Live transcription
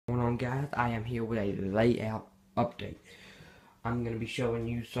guys, I am here with a layout update. I'm going to be showing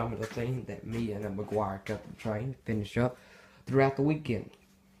you some of the things that me and the McGuire Couple Train finish up throughout the weekend.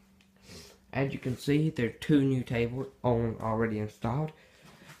 As you can see, there are 2 new tables already installed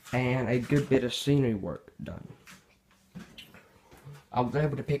and a good bit of scenery work done. I was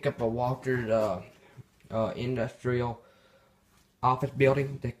able to pick up a Walters industrial office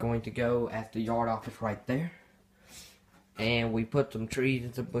building that's going to go at the yard office right there. And we put some trees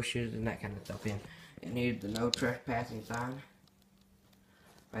and some bushes and that kind of stuff in. And here's the no trespassing sign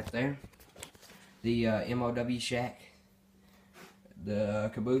right there. The MOW shack, the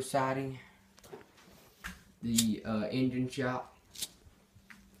caboose siding, the engine shop,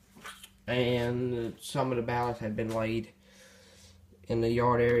 and some of the ballots have been laid in the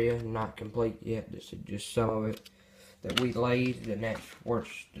yard area. Not complete yet. This is just some of it that we laid. The next work,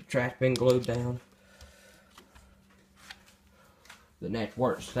 the track's been glued down. The next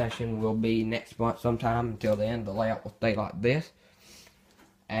work session will be next month sometime. Until then, the layout will stay like this.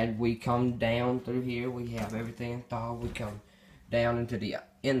 As we come down through here, we have everything installed. We come down into the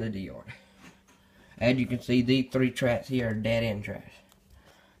end of the yard. As you can see, these 3 tracks here are dead end tracks.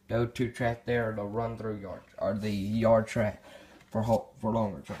 Those 2 tracks there are the run through yard, or the yard track for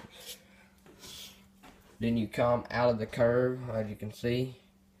longer tracks. Then you come out of the curve, as you can see.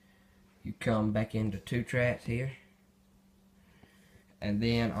 You come back into 2 tracks here. And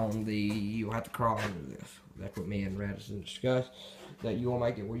then on the, you'll have to crawl under this. That's what me and Radisson discussed. That you will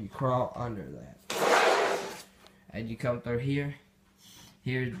make it where you crawl under that. As you come through here,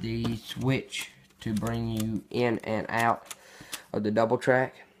 here's the switch to bring you in and out of the double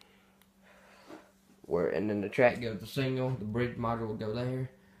track. And then the track goes to single. The bridge module will go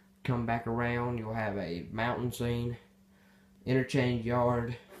there. Come back around, you'll have a mountain scene, interchange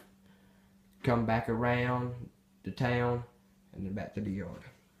yard, come back around to town, and then back to the yard.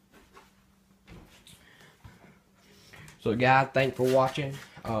 So guys, thanks for watching,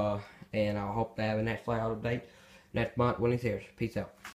 and I hope to have a next layout update next month when it's here. Peace out.